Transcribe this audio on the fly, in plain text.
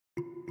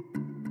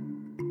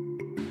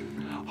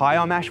Hi,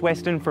 I'm Ash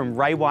Weston from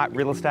Ray White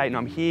Real Estate, and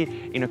I'm here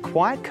in a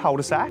quiet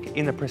cul-de-sac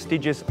in the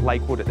prestigious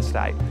Lakewood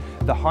Estate.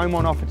 The home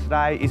on offer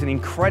today is an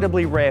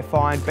incredibly rare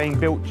find, being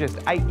built just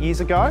 8 years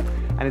ago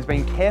and has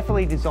been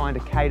carefully designed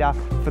to cater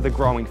for the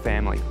growing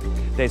family.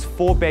 There's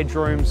 4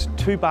 bedrooms,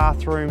 2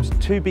 bathrooms,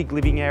 2 big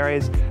living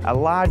areas, a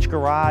large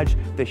garage,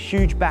 the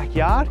huge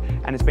backyard,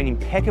 and it's been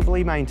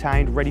impeccably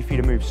maintained, ready for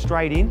you to move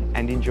straight in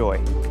and enjoy.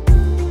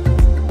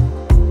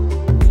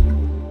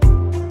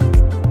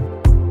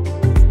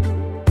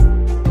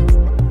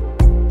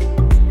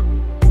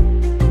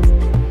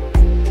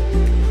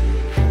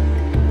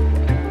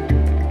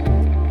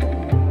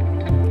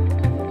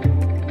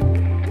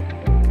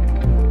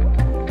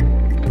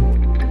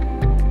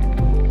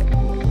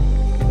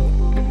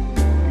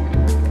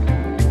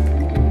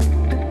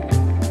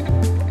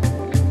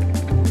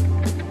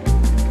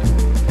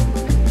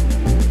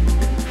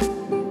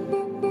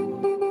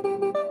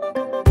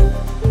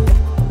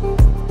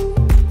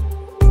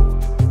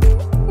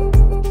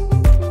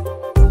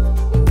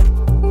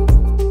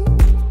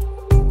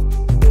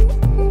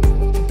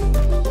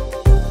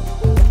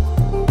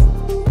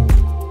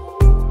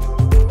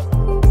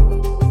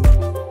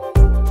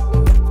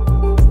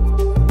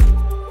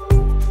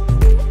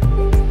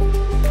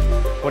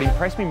 What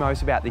impressed me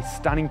most about this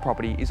stunning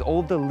property is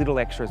all of the little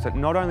extras that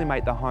not only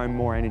make the home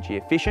more energy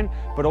efficient,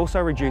 but also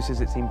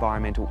reduces its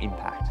environmental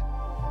impact.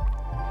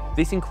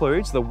 This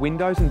includes the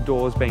windows and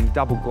doors being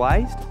double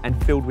glazed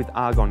and filled with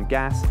argon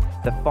gas,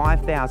 the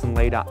 5,000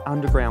 litre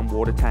underground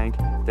water tank,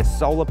 the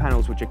solar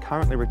panels which are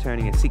currently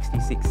returning a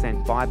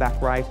 66-cent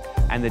buyback rate,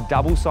 and the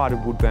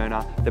double-sided wood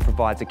burner that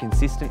provides a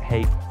consistent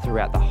heat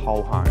throughout the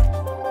whole home.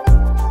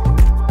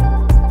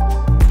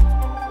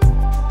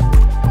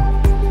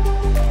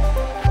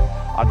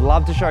 I'd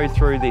love to show you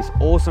through this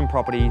awesome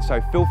property,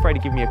 so feel free to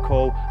give me a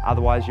call.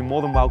 Otherwise, you're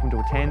more than welcome to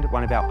attend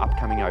one of our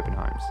upcoming open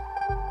homes.